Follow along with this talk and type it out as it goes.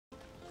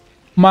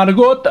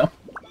Margota.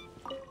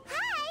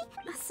 Hi.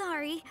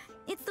 Sorry,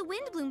 it's the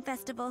Windbloom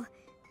Festival.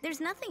 There's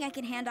nothing I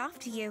can hand off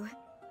to you.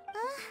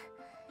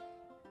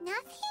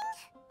 Nothing?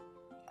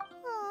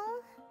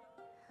 Oh.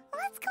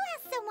 Let's go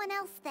ask someone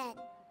else then.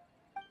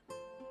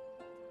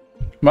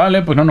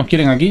 Vale, pues no nos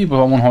quieren aquí, pues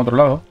vamos a otro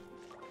lado.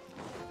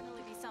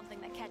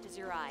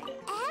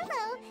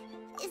 Hello.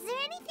 Is there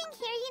anything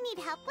here you need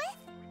help with?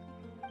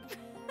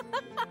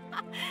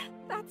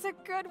 That's a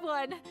good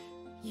one.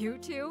 You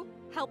two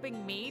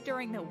helping me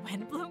during the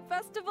Windbloom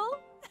Festival?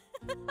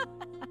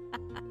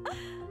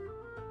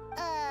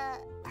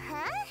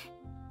 Huh?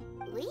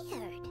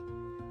 Weird.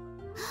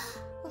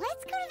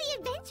 Let's go to the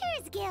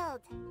Adventurers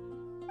Guild.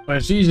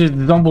 Pues sí, se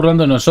están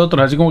burlando de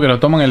nosotros, así como que nos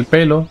toman el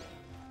pelo.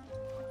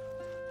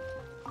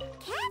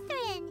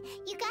 Catherine,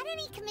 you got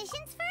any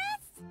commissions for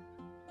us?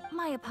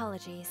 My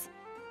apologies.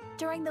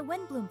 During the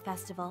Windbloom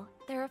Festival,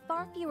 there are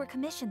far fewer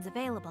commissions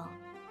available.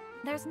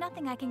 There's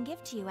nothing I can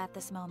give to you at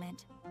this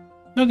moment.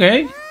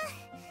 Okay.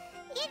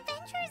 The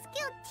Adventurers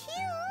Guild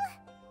too?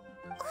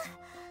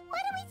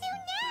 What do we do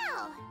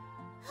now?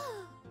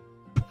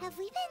 Have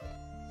we been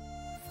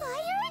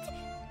fired?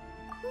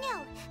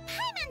 No,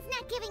 Paimon's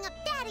not giving up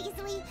that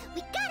easily.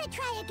 We gotta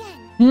try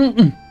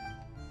again.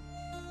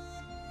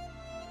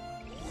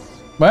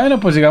 Bueno,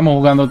 pues sigamos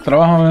jugando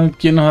trabajo. A ver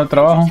quién nos da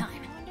trabajo.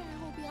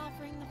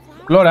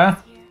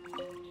 Flora.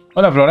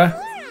 Hola, Flora.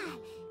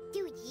 Do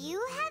you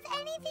have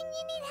anything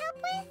you need help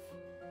with?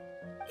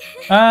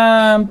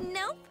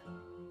 Nope.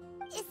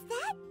 Is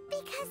that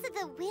because of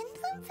the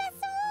Windbloom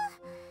Festival?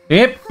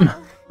 Yep.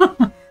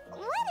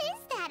 What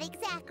is that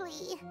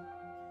exactly?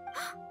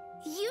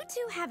 You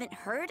two haven't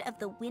heard of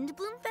the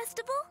Windbloom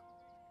Festival?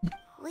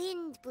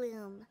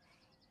 Windbloom.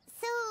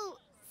 So,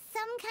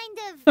 some kind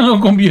of Lo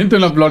convierte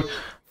en la flor.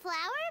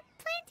 flower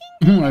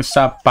planting?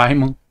 Esa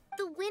Paimon.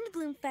 The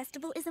Windbloom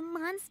Festival is a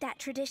Mondstadt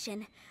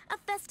tradition, a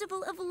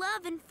festival of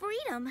love and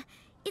freedom.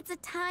 It's a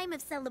time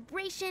of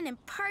celebration and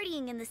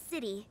partying in the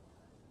city.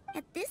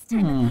 At this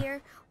time of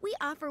year, we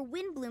offer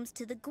windblooms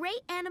to the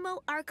great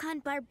Animo Archon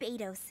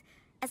Barbados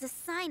as a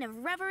sign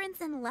of reverence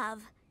and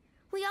love.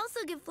 We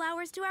also give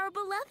flowers to our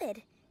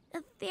beloved,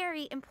 a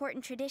very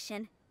important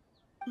tradition.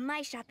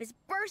 My shop is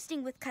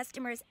bursting with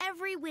customers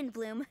every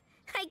windbloom.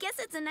 I guess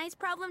it's a nice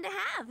problem to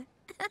have.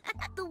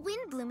 The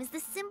windbloom is the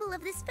symbol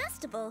of this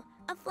festival,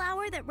 a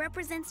flower that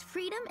represents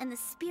freedom and the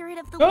spirit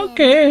of the wind.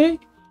 Okay.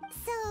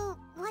 So,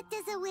 what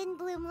does a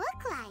windbloom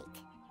look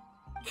like?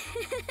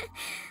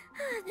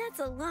 That's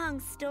a long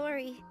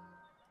story.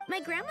 My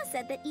grandma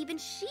said that even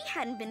she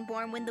hadn't been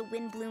born when the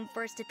windbloom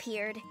first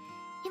appeared.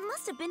 It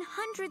must have been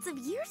hundreds of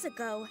years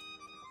ago.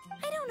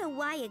 I don't know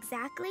why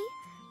exactly,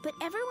 but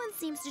everyone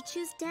seems to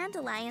choose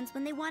dandelions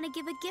when they want to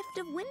give a gift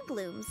of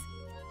windblooms.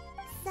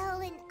 So,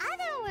 in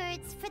other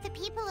words, for the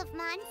people of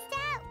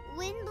Mondstadt,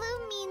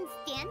 windbloom means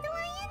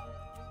dandelion?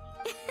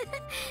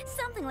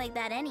 Something like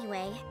that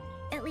anyway.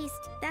 At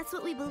least, that's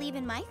what we believe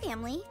in my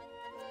family.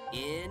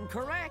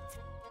 Incorrect.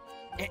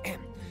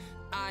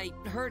 I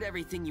heard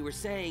everything you were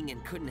saying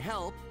and couldn't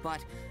help,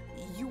 but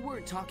you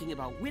weren't talking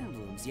about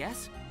windblooms,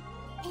 yes?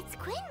 It's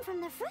Quinn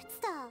from the fruit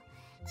stall.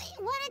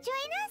 Wanna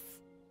join us?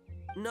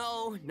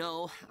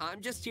 No, I'm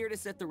just here to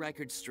set the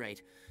record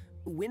straight.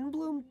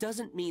 Windbloom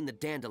doesn't mean the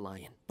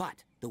dandelion,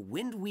 but the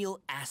windwheel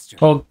aster.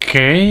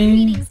 Okay.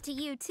 Greetings to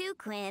you too,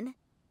 Quinn.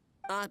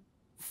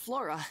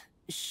 Flora,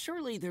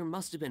 surely there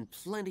must have been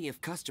plenty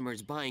of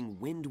customers buying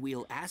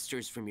windwheel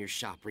asters from your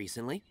shop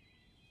recently.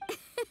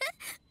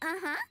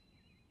 Uh-huh.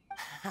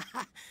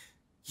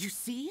 You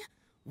see?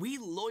 We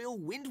loyal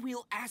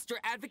windwheel aster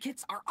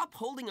advocates are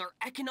upholding our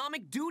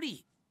economic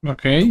duty.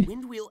 Okay. The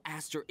windwheel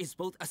aster is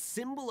both a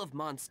symbol of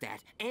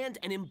Mondstadt and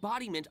an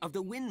embodiment of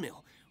the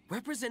windmill,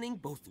 representing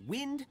both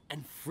wind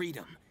and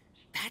freedom.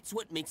 That's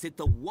what makes it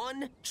the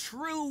one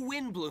true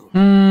windbloom.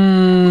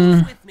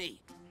 Who's with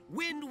me?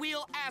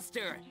 Windwheel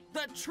aster,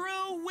 the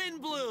true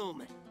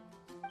windbloom.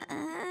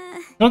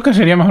 Creo que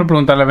sería mejor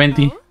preguntarle a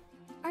Venti. Oh?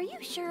 Are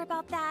you sure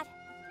about that?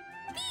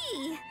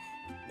 Bee!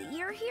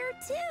 You're here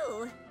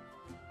too.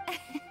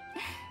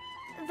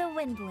 The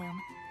Windbloom.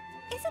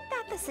 Isn't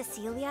that the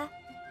Cecilia?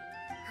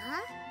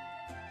 Huh?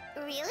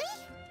 Really?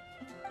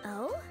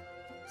 Oh?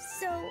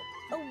 So,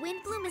 a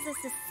windbloom is a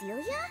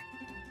Cecilia?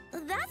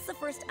 That's the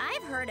first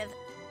I've heard of.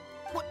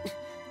 What?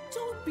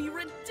 Don't be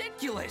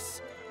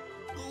ridiculous.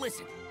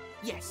 Listen,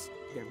 yes,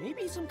 there may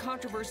be some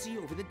controversy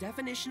over the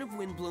definition of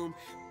windbloom,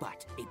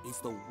 but it is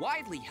the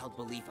widely held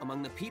belief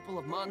among the people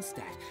of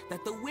Mondstadt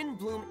that the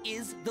windbloom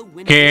is the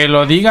windbloom. Que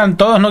lo digan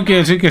todos no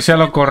quiere decir que sea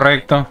lo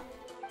correcto.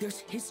 There's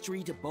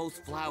history to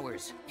both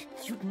flowers.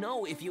 You'd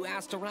know if you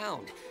asked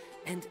around.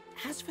 And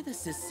as for the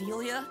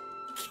Cecilia,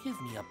 give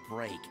me a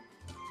break.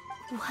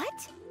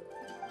 What?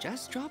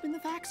 Just dropping the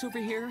facts over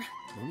here.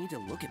 No need to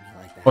look at me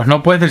like that. Pues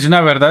no puedes decir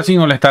una verdad sin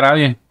molestar a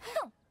alguien.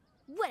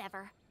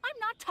 Whatever. I'm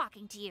not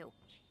talking to you.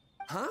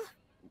 Huh?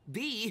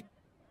 B?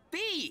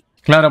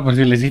 Claro, pues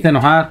si le hiciste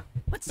enojar,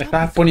 le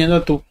estás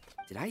poniendo tu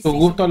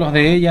gusto a los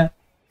de ella.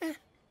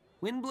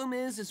 Windbloom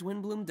is as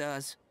Windbloom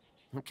does.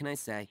 What can I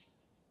say?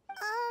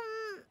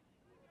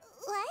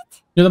 Let's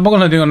Yo tampoco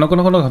lo digo, no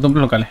conozco los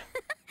costumbres locales.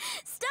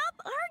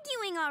 Stop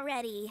arguing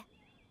already.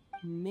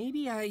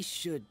 Maybe I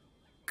should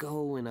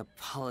go and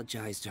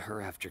apologize to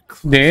her after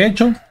closing. De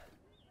hecho,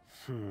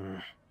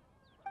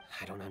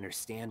 I don't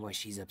understand why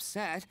she's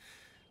upset,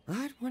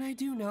 but what I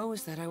do know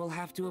is that I will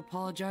have to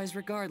apologize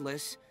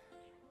regardless.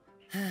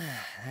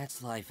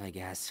 That's life, I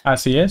guess.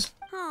 así es.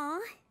 Aw,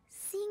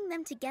 seeing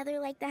them together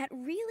like that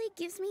really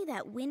gives me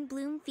that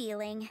Windbloom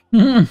feeling.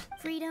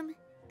 Freedom,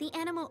 the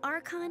animal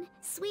archon,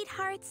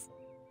 sweethearts.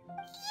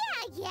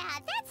 Yeah,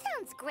 that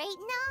sounds great,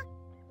 no?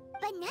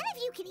 But none of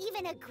you can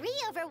even agree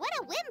over what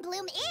a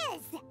Windbloom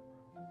is.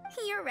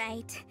 You're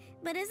right,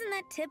 but isn't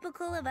that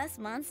typical of us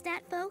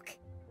Mondstadt folk?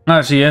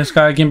 Así es,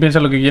 cada quien piensa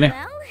lo que quiere.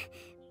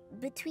 Well,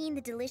 between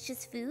the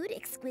delicious food,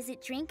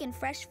 exquisite drink, and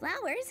fresh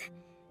flowers,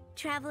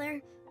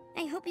 Traveler,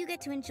 I hope you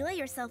get to enjoy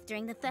yourself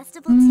during the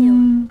festival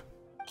too.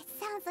 It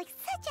sounds like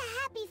such a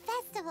happy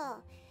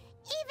festival.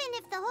 Even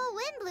if the whole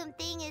Windbloom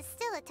thing is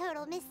still a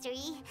total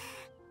mystery.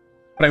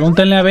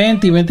 Pregúntenle a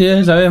Venti, Venti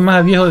es el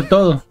más viejo de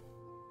todos.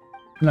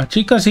 Las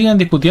chicas siguen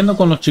discutiendo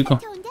con los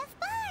chicos.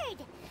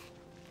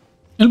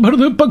 El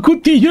bardo de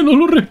pacotilla no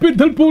lo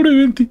respeta el pobre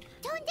Venti.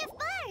 Tone Deaf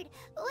Bard,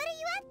 what are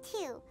you up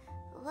to?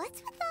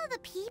 What's with all the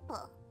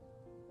people?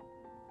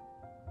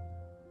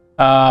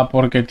 Ah,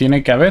 porque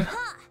tiene que haber.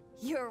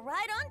 You're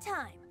right on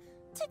time.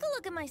 Take a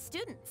look at my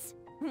students.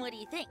 What do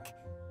you think?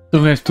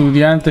 Tus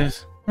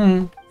estudiantes.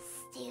 Students?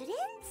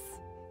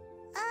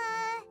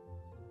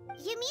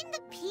 You mean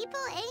the people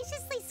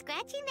anxiously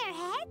scratching their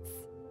heads?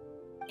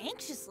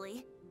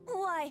 Anxiously?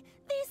 Why,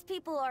 these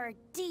people are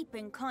deep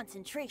in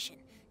concentration,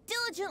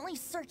 diligently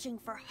searching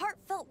for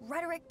heartfelt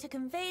rhetoric to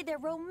convey their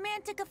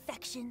romantic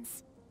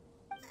affections.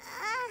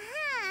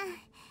 Uh-huh.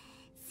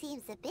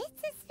 Seems a bit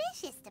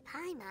suspicious to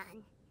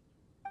Paimon.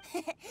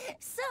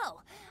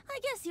 So, I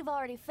guess you've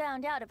already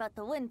found out about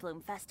the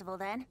Windbloom Festival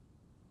then.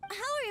 How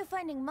are you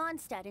finding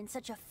Mondstadt in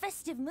such a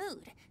festive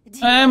mood?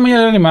 Muy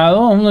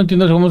animado, no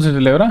entiendo cómo se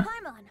celebra.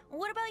 Paimon,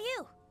 what about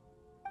you?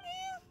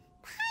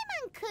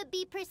 Paimon could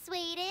be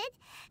persuaded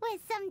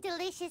with some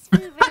delicious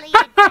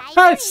food-related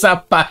diary.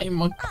 Esa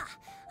Paimon.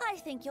 I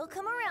think you'll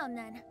come around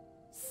then.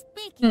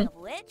 Speaking of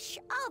which,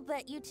 I'll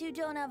bet you two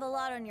don't have a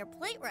lot on your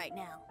plate right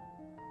now.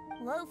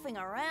 Loafing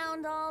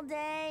around all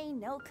day,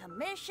 no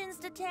commissions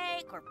to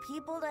take or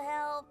people to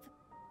help.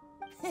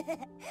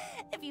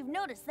 If you've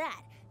noticed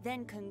that,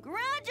 then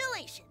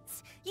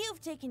congratulations!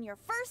 You've taken your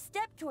first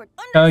step toward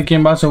Cada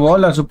quien va a su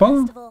bola,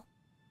 supongo.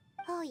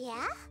 Oh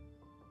yeah?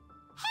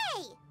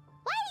 Hey!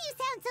 Why do you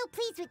sound so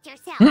pleased with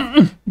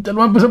yourself? Te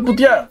lo empezó a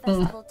putear.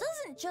 Festival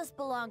doesn't just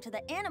belong to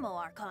the Animo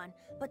Archon,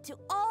 but to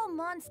all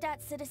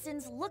Mondstadt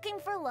citizens looking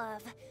for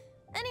love.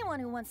 Anyone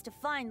who wants to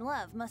find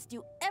love must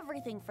do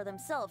everything for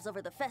themselves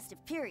over the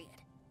festive period.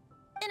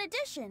 In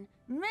addition,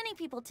 many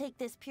people take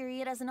this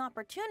period as an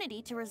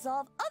opportunity to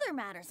resolve other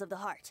matters of the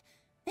heart.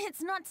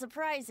 It's not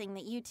surprising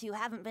that you two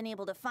haven't been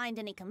able to find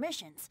any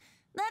commissions.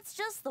 That's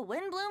just the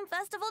Windbloom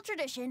Festival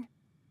tradition.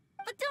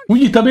 But don't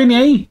Uy, está bien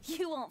ahí.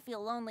 you won't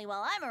feel lonely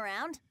while I'm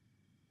around.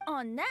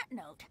 On that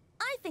note,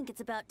 I think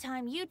it's about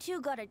time you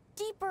two got a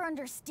deeper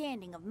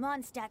understanding of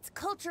Mondstadt's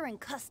culture and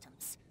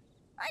customs.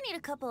 I need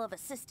a couple of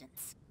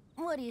assistants.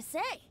 What do you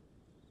say?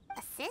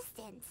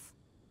 Assistance?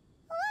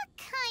 What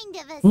kind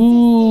of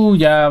assistance?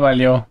 Ya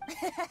valió.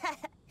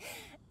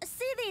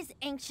 See these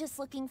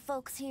anxious-looking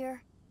folks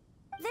here?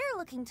 They're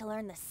looking to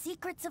learn the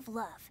secrets of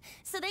love,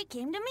 so they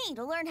came to me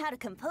to learn how to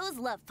compose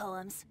love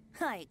poems.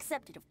 I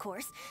accepted, of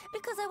course,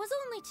 because I was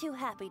only too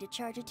happy to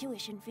charge a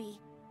tuition fee.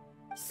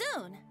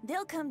 Soon,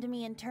 they'll come to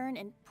me in turn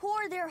and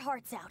pour their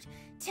hearts out,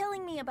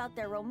 telling me about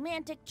their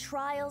romantic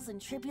trials and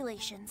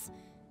tribulations.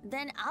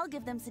 Then I'll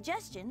give them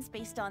suggestions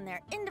based on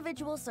their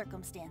individual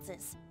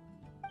circumstances.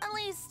 At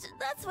least,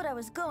 that's what I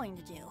was going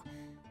to do.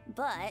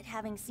 But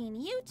having seen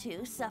you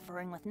two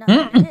suffering with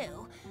nothing to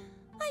do,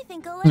 I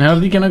think I'll let Mejor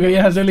you di que no do querías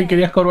it hacerlo y instead.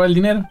 querías cobrar el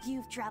dinero.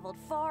 You've traveled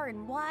far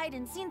and wide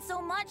and seen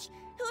so much,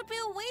 it would be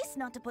a waste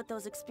not to put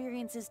those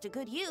experiences to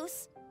good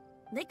use.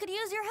 They could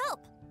use your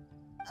help.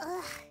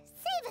 Ugh,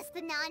 save us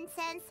the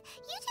nonsense.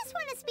 You just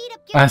want to speed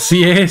up your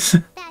Así day. es.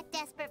 That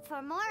desperate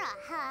for more,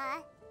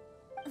 huh?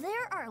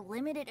 There are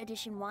limited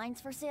edition wines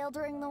for sale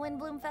during the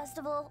Windbloom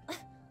Festival.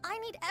 I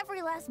need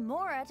every last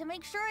Mora to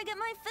make sure I get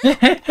my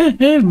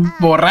fill.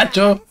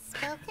 Borracho.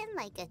 Spoken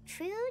like a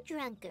true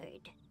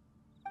drunkard.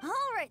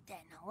 Alright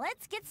then,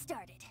 let's get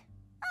started.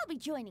 I'll be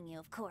joining you,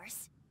 of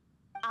course.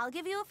 I'll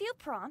give you a few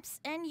prompts,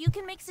 and you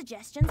can make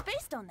suggestions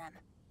based on them.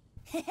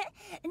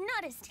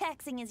 Not as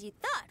taxing as you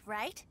thought,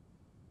 right?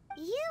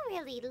 You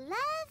really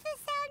love the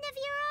sound of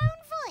your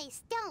own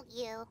voice, don't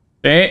you?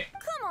 Sí.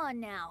 Come on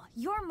now,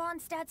 you're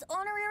Mondstadt's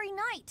honorary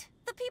knight.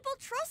 The people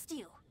trust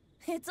you.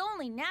 It's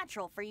only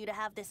natural for you to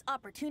have this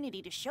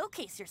opportunity to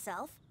showcase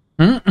yourself.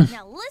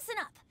 Now listen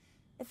up.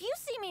 If you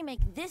see me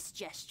make this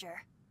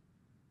gesture,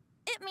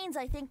 it means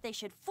I think they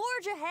should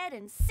forge ahead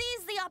and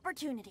seize the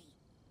opportunity.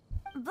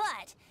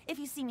 But if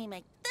you see me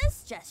make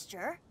this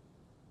gesture,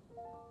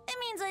 it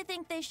means I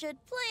think they should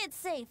play it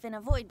safe and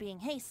avoid being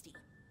hasty.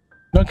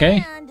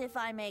 Ok. And if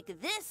I make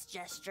this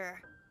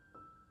gesture,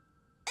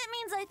 it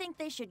means I think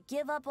they should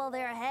give up while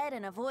they're ahead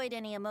and avoid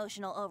any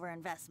emotional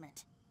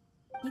overinvestment.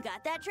 You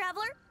got that,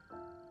 traveler?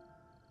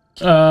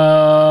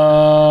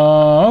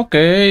 Ok,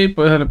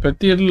 puedes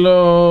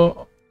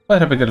repetirlo.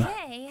 Puedes repetirlo.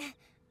 Okay.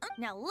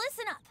 Now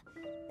listen up.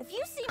 If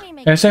you see me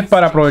make Ese es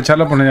para aprovechar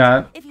la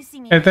oportunidad.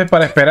 Este es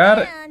para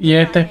esperar y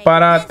este es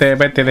para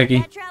vete de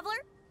aquí.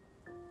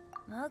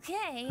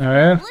 A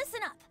ver.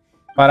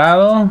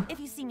 Parado.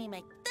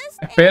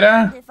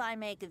 Espera.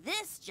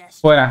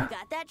 Fuera.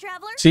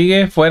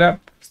 Sigue, fuera.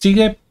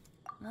 Sigue.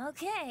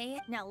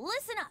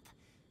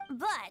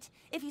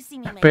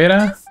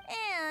 Espera.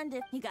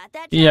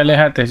 Y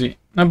aléjate, sí.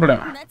 No hay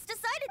problema.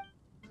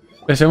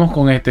 Empecemos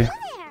con este.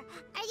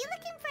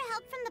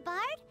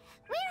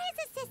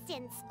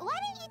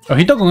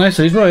 Ojito con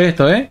eso, hizo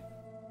esto,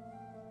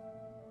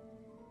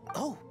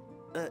 Oh,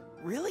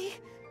 really?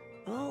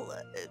 Well,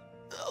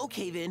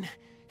 okay then.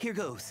 Here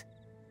goes.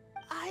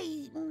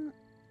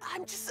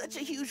 I'm just such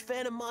a huge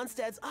fan of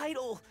Mondstadt's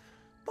idol,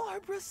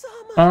 Barbara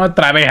Sama.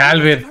 Otra vez,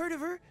 Albert. Heard of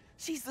her?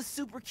 She's the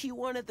super cute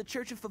one at the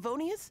Church of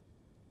Favonius.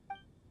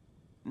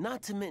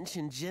 Not to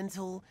mention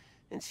gentle,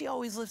 and she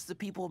always lifts the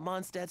people of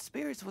Mondstadt's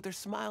spirits with her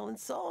smile and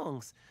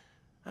songs.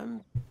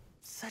 I'm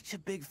such a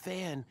big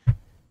fan.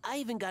 I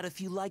even got a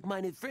few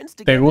like-minded friends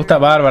together. Te gusta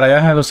Bárbara,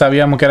 ya lo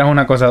sabíamos que eras un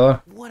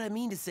acosador. What I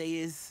mean to say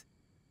is,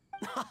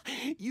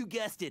 you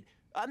guessed it.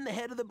 I'm the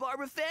head of the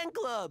Barbara fan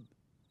club.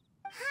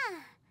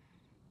 Huh.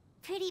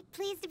 Pretty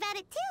pleased about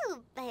it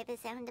too, by the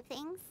sound of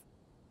things.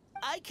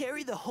 I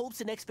carry the hopes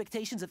and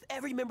expectations of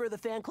every member of the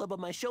fan club on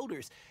my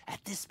shoulders.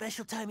 At this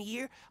special time of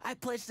year, I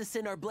pledge to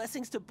send our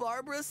blessings to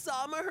Barbara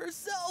Sama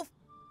herself.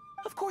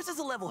 Of course, as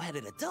a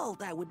level-headed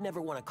adult, I would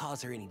never want to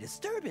cause her any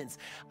disturbance.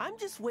 I'm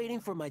just waiting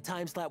for my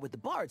time slot with the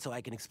bard so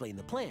I can explain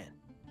the plan.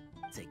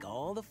 Take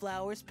all the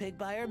flowers picked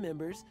by our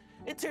members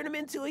and turn them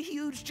into a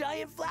huge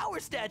giant flower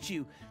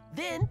statue.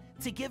 Then,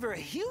 to give her a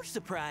huge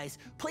surprise,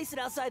 place it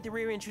outside the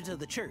rear entrance of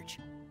the church.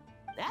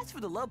 As for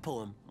the love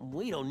poem,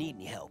 we don't need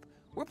any help.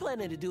 We're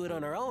planning to do it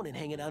on our own and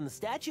hang it on the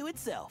statue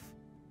itself.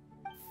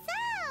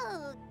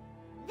 So,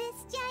 this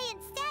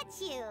giant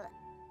statue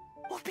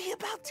will be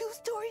about 2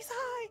 stories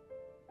high.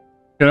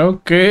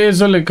 Creo que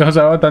eso le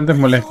causaba bastantes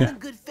molestias.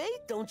 Good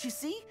faith, don't you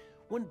see?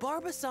 When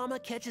Barbara Sama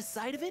catches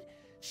sight of it,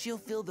 she'll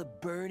feel the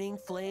burning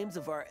flames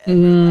of our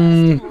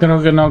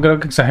creo que no, creo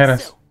que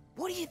exageras. So,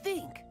 what do you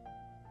think?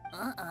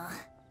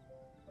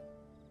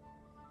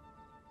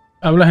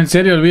 Hablas en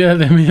serio,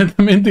 olvídate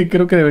inmediatamente y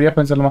creo que deberías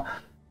pensarlo más.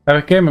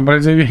 ¿Sabes qué? Me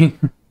parece bien.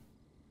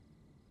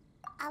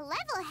 A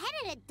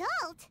level-headed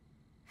adult?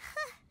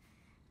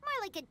 More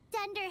like a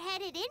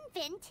dunder-headed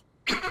infant.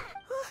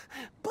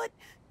 But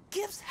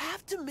gifts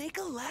have to make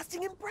a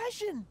lasting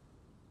impression.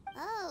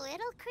 Oh,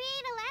 it'll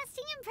create a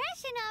lasting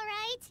impression, all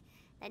right.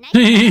 The Knight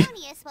of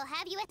Favonius will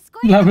have you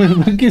escorted. La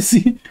verdad que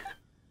sí.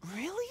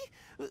 Really?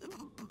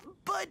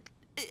 But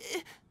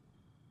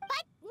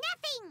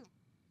nothing.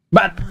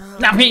 But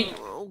nothing.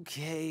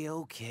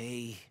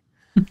 Okay.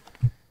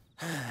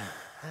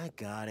 I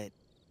got it.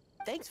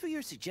 Thanks for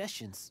your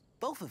suggestions,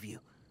 both of you.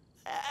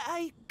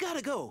 I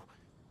gotta go.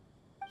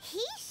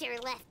 He sure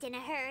left in a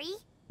hurry.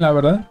 La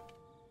verdad.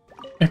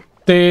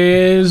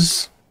 Este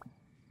es...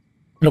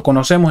 Lo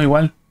conocemos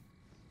igual.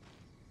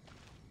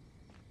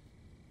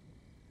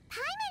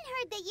 Paimon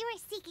heard that you were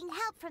seeking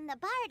help from the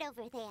bard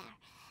over there.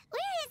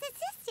 We're his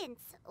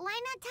assistants. Why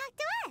not talk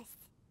to us?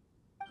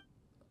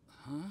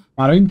 Huh?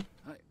 Marvin?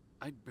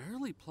 I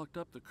barely plucked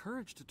up the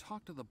courage to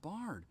talk to the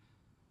bard.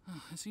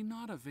 Is he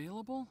not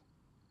available?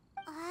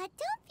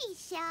 Don't be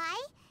shy.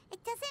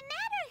 It doesn't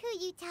matter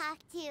who you talk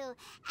to.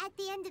 At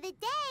the end of the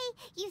day,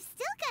 you've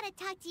still got to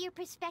talk to your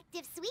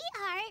prospective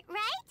sweetheart,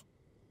 right?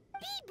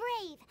 Be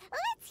brave.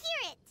 Let's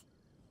hear it.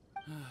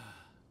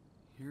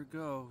 Here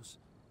goes.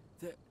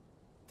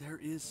 There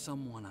is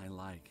someone I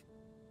like.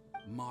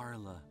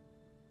 Marla.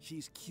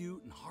 She's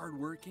cute and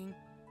hardworking,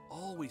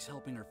 always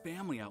helping her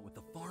family out with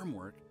the farm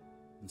work.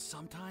 And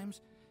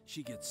sometimes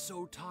she gets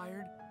so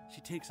tired,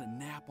 she takes a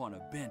nap on a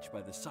bench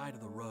by the side of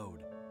the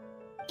road.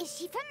 Is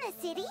she from the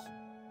city?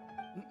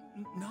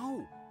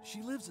 No,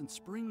 she lives in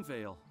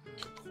Springvale,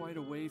 quite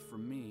away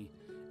from me.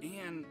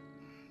 And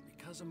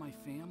because of my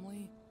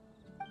family,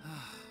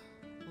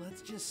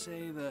 let's just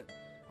say that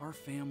our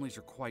families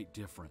are quite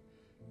different.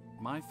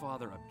 My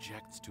father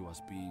objects to us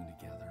being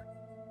together.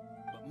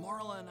 But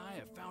Marla and I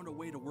have found a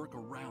way to work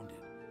around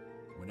it.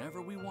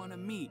 Whenever we want to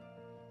meet,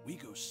 we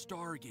go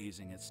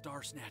stargazing at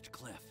Star Snatch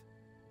Cliff.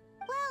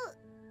 Well,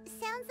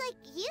 sounds like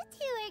you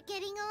two are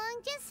getting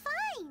along just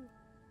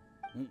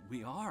fine.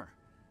 We are.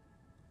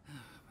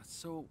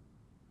 So,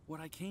 what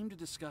I came to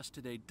discuss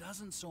today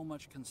doesn't so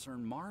much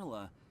concern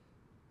Marla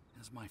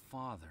as my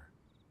father.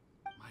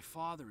 My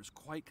father is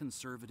quite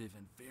conservative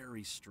and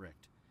very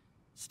strict.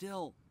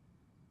 Still,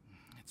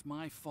 it's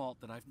my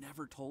fault that I've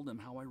never told him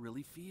how I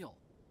really feel.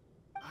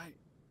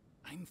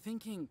 I'm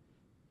thinking,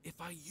 if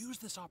I use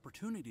this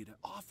opportunity to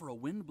offer a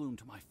Windbloom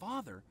to my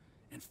father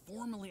and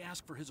formally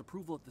ask for his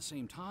approval at the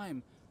same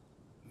time,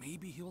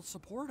 maybe he'll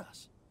support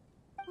us.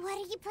 What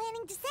are you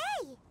planning to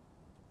say?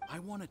 I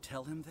want to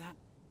tell him that,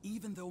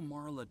 Even though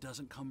Marla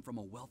doesn't come from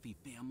a wealthy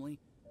family,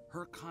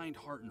 her kind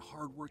heart and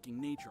hard-working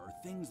nature are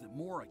things that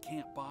Mora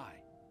can't buy.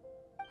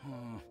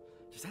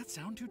 Does that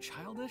sound too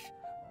childish?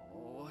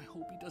 Oh, I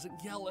hope he doesn't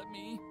yell at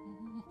me.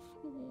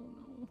 Oh,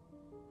 no.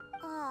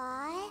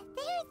 Aw,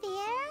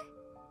 there.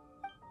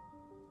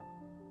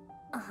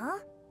 Uh-huh.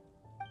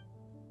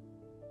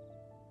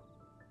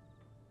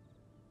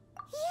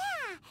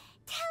 Yeah,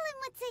 tell him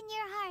what's in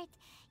your heart.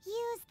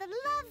 Use the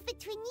love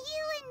between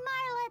you and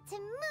Marla to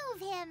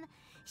move him.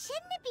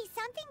 Shouldn't it be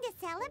something to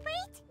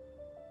celebrate?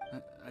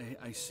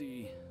 I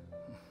see.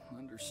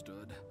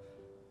 Understood.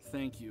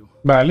 Thank you.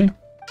 Vale.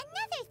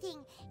 Another thing,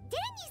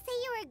 didn't you say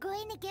you were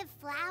going to give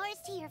flowers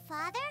to your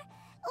father?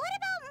 What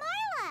about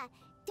Marla?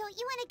 Don't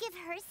you want to give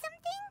her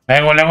something?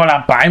 Luego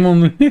la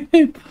Paimon.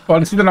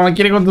 Pobrecito, nada más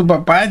quiere con tu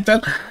papá,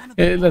 chal.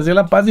 Le hacía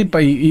la paz y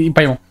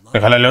Paimon.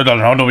 Déjale otra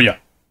la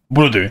novia.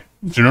 Brute.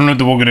 Si no, no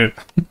te puedo creer.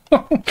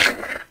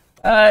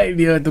 Ay,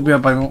 Dios,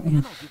 estúpida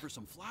Paimon. I'll give her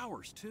some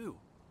flowers too.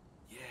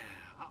 Yeah,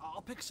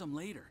 I'll pick some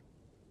later.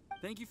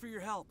 Thank you for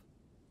your help.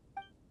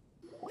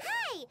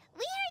 Hi, we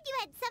heard you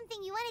had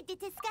something you wanted to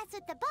discuss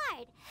with the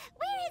bard.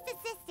 We're his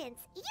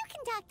assistants. You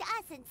can talk to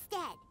us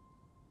instead.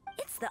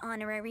 It's the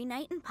honorary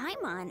knight in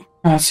Paimon.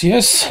 Así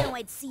es. You know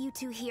I'd see you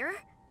two here?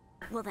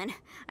 Well then,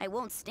 I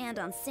won't stand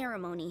on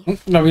ceremony.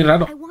 Lo vi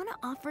raro. I want to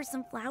offer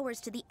some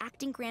flowers to the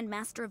acting Grand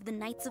Master of the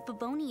Knights of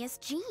Favonius,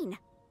 Jean.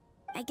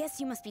 I guess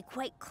you must be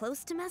quite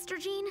close to Master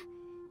Jean?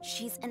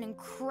 She's an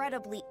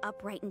incredibly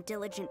upright and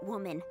diligent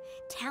woman.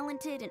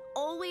 Talented and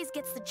always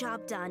gets the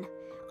job done.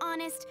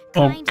 Honest,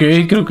 kind,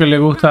 Ok, creo que le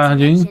gusta a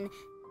Jean.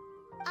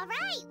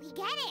 Alright, we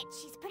get it.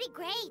 She's pretty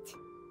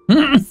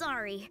great.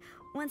 Sorry.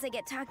 Once I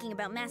get talking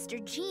about Master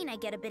Jean, I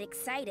get a bit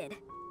excited.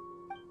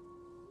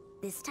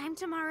 This time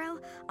tomorrow,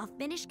 I'll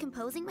finish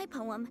composing my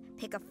poem,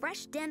 pick a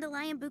fresh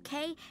dandelion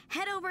bouquet,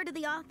 head over to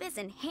the office,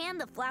 and hand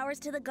the flowers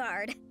to the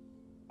guard.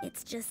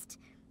 It's just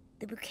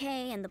the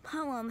bouquet and the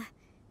poem.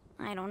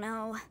 I don't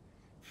know.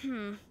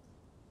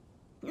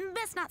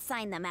 Best not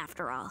sign them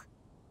after all.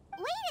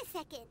 Wait a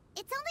second.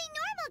 It's only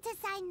normal to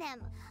sign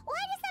them.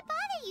 Why does that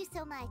bother you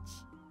so much?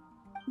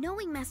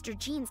 Knowing Master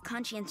Jean's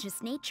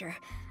conscientious nature,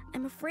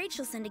 I'm afraid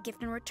she'll send a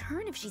gift in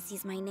return if she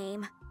sees my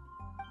name.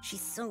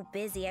 She's so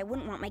busy, I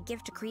wouldn't want my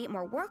gift to create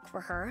more work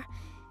for her.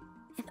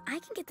 If I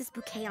can get this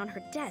bouquet on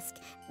her desk,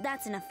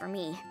 that's enough for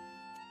me.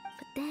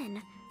 But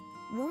then,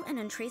 won't an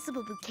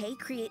untraceable bouquet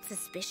create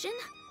suspicion?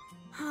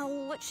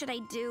 Oh, what should I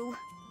do?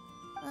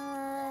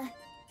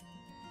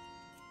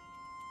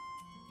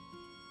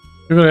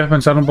 Yo creo que voy a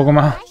pensar un poco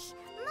más.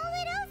 Mull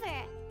it over.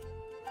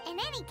 In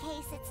any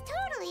case, it's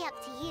totally up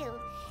to you.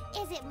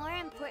 Is it more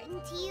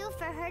important to you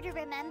for her to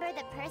remember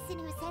the person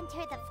who sent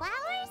her the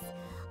flowers?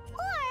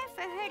 Or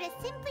for her to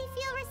simply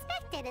feel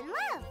respected and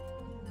loved?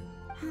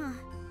 Huh.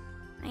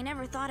 I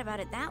never thought about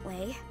it that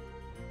way.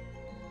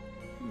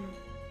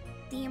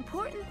 The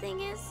important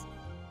thing is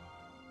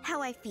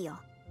how I feel.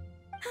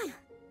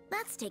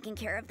 That's taken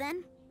care of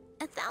then.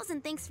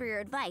 1,000 thanks for your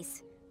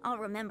advice. I'll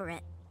remember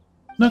it.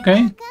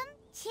 Okay. Welcome.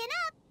 Chin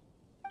up.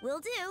 Will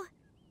do.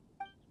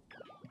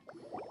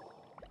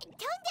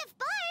 Tone-deaf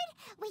bard,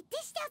 we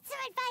dished out some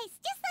advice,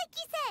 just like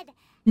you said.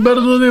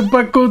 Verlo de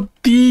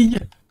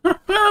pacotilla.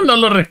 No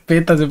lo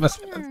respeta, se pasa.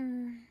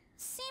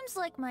 Seems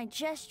like my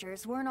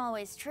gestures weren't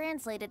always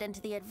translated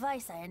into the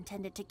advice I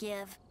intended to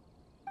give.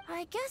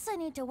 I guess I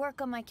need to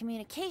work on my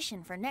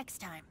communication for next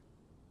time.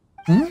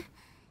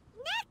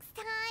 Next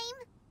time.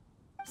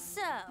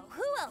 So,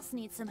 who else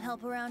needs some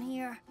help around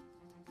here?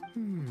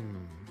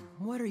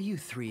 What are you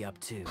three up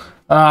to?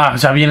 Ah,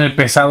 ya viene el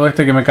pesado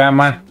este que me cae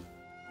mal.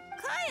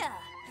 Kaya!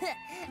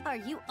 Are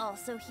you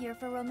also here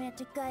for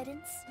romantic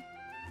guidance?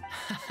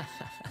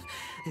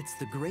 It's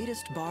the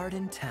greatest bard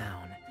in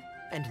town.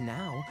 And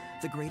now,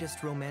 the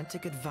greatest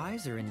romantic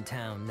advisor in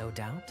town, no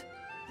doubt.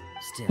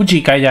 Still,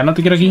 Uchi, calla, no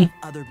te quiero aquí.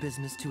 other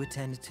business to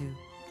attend to?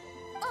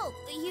 Oh,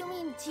 you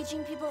mean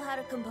teaching people how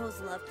to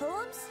compose love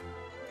poems?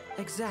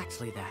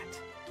 Exactly that.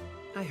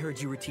 I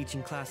heard you were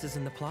teaching classes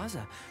in the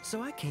plaza,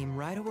 so I came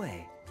right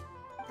away.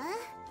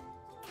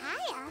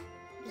 Kaya,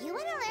 you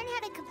want to learn how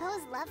to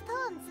compose love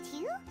poems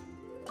too?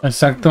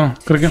 Exacto,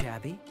 creo que...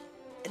 Shabby.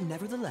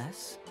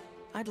 Nevertheless,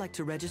 I'd like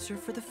to register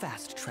for the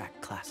fast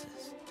track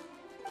classes.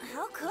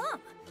 How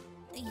come?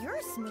 You're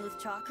a smooth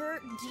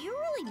talker. Do you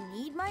really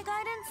need my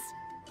guidance?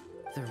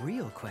 The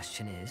real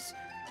question is,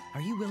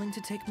 are you willing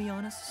to take me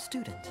on as a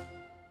student?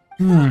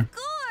 Of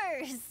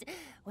course!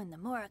 When the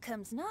Mora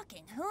comes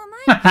knocking, who am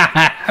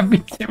I?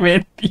 Pinche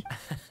Betty.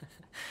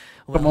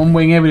 Como un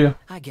buen ebrio.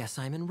 I guess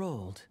I'm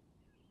enrolled.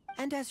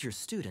 And as your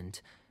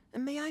student,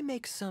 may I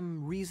make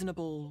some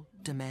reasonable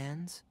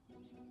demands?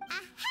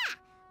 Aha!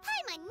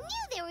 Paimon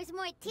knew there was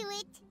more to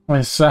it.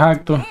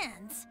 Exacto.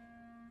 Hands?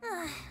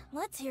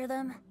 Let's hear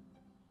them.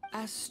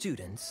 As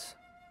students,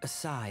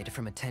 aside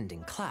from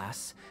attending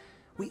class,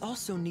 we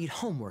also need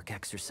homework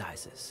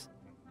exercises.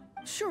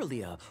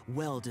 Surely a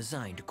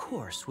well-designed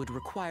course would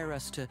require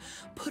us to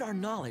put our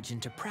knowledge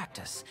into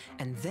practice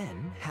and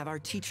then have our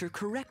teacher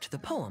correct the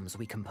poems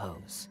we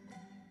compose.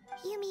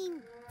 You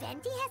mean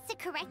Venti has to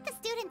correct the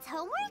students'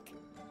 homework?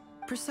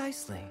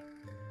 Precisely.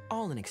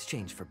 All in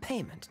exchange for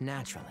payment,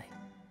 naturally.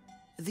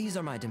 These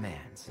are my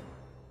demands.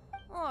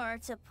 Or,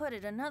 to put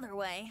it another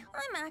way,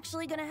 I'm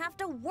actually gonna have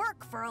to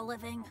work for a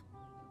living.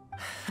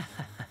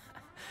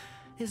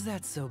 Is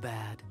that so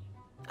bad?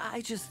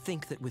 I just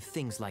think that with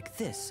things like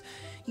this,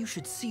 you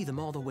should see them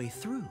all the way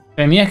through.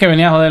 Tenías que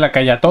venir a joder la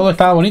calle. Todo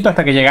estaba bonito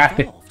hasta que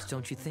llegaste.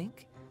 Don't you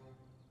think?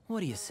 What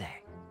do you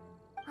say?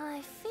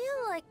 I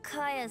feel like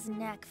Kaya's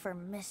knack for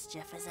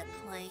mischief is at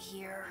play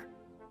here.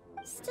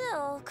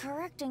 Still,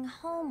 correcting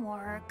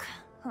homework.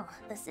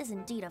 This is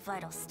indeed a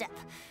vital step.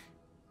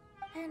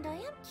 And I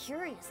am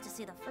curious to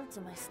see the fruits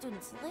of my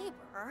students'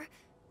 labor.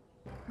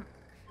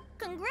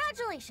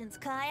 Congratulations,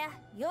 Kaya!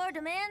 Your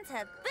demands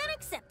have been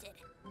accepted.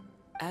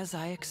 As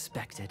I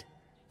expected,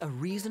 a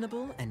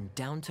reasonable and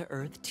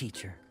down-to-earth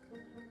teacher.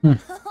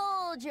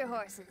 Hold your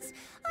horses.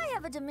 I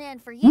have a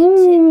demand for you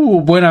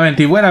too. Buena,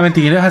 Venti,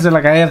 quieres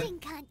hacerla caer.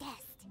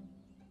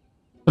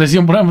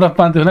 Presión por ambas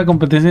partes, una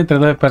competencia entre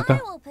dos expertos.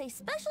 I will pay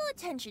special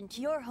attention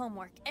to your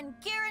homework and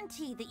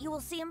guarantee that you will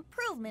see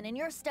improvement in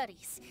your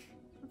studies.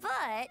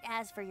 But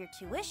as for your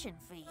tuition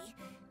fee,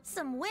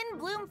 some Wind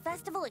Bloom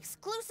Festival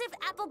exclusive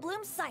apple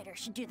bloom cider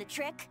should do the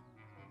trick.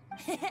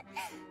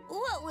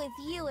 What with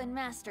you and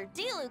Master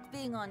D-Luke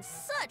being on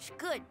such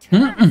good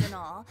terms and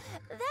all,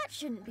 that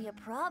shouldn't be a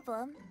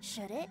problem,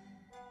 should it?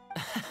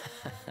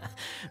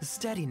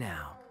 Steady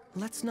now.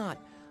 Let's not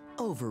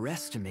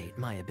overestimate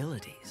my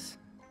abilities.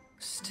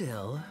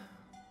 Still,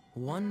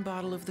 one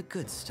bottle of the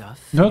good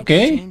stuff in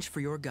exchange for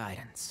your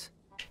guidance.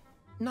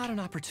 Not an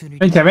opportunity.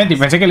 Venti,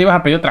 pensé que le ibas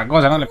a pedir otra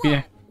cosa, no le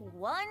pides.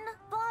 One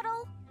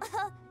bottle?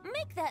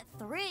 Make that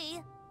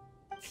 3.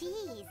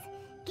 Jeez,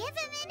 give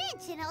him an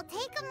inch and I'll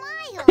take a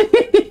mile.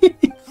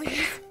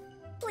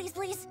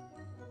 Please.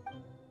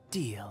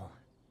 Deal.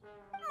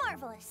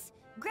 Marvelous.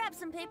 Grab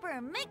some paper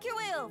and make your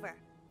way over.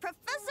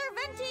 Professor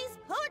Venti's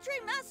Poetry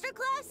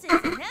Masterclass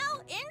is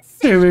now in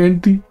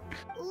session.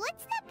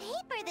 What's the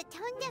paper the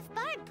tone-deaf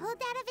bard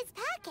pulled out of his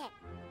pocket?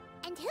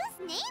 And whose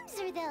names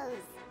are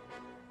those?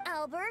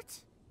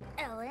 Albert,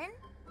 Ellen,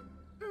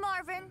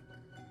 Marvin,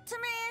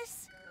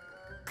 Timaeus,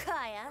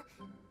 Kaya,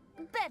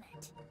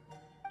 Bennett.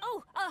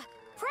 Oh,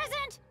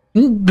 present!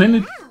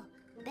 Bennett. Wow,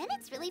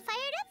 Bennett's really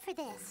fired up for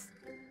this.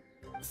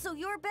 So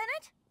you're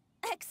Bennett?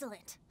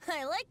 Excellent.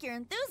 I like your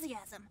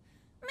enthusiasm.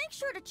 Make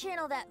sure to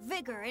channel that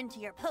vigor into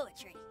your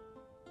poetry.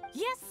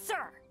 Yes,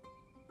 sir!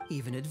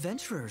 Even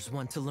adventurers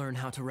want to learn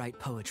how to write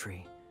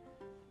poetry.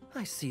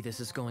 I see this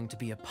is going to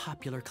be a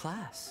popular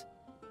class.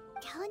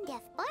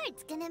 Tone-deaf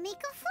bard's gonna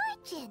make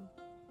a fortune.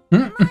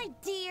 My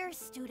dear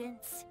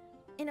students,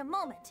 in a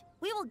moment,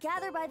 we will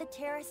gather by the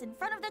terrace in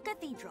front of the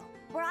cathedral,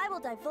 where I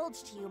will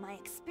divulge to you my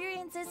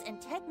experiences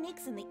and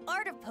techniques in the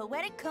art of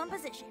poetic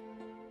composition.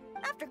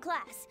 After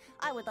class,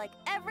 I would like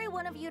every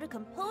one of you to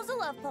compose a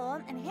love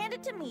poem and hand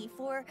it to me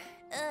for,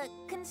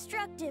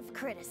 constructive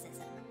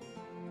criticism.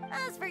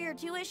 As for your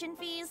tuition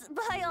fees,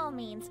 by all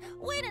means,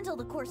 wait until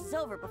the course is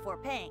over before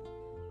paying.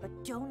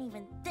 But don't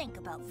even think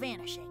about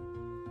vanishing.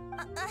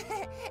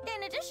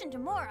 In addition to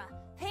Mora,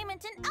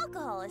 payment in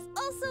alcohol is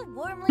also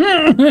warmly...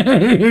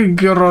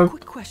 Qué horror.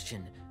 Quick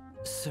question,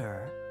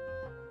 sir.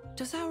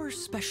 Does our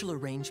special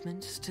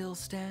arrangement still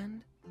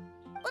stand?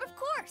 But of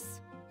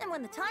course! And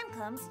when the time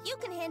comes, you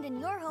can hand in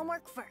your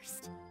homework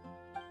first.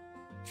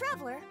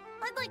 Traveler,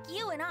 I'd like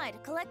you and I to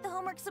collect the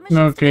homework submissions.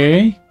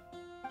 Okay.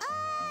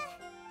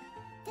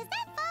 Does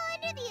that fall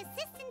under the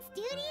assistant's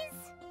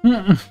duties?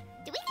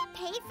 Do we get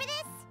paid for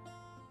this?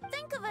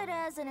 Think of it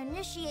as an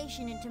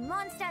initiation into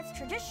Mondstadt's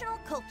traditional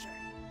culture.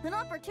 An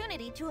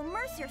opportunity to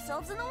immerse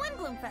yourselves in the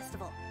Windbloom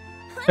Festival.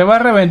 Se va a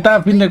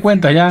reventar a fin de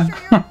cuentas ya.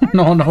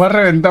 No, nos va a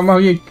reventar más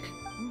bien.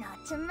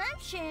 Not to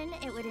mention,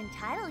 it would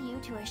entitle you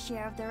to a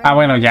share of the... Ah,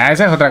 bueno, ya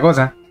esa es otra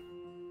cosa.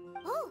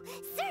 Oh,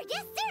 sir,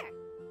 yes, sir.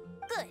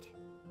 Good.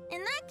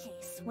 In that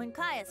case, when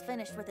Kaya's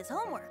finished with his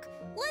homework,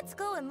 let's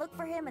go and look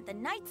for him at the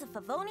Knights of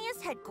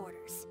Favonia's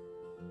headquarters.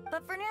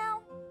 But for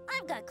now,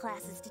 I've got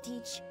classes to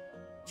teach.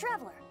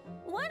 Traveler,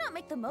 why not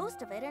make the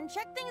most of it and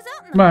check things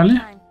out in the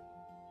meantime?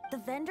 The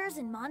vendors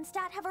in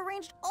Mondstadt have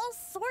arranged all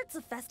sorts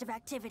of festive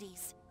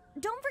activities.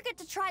 Don't forget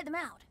to try them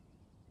out.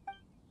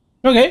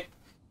 Okay.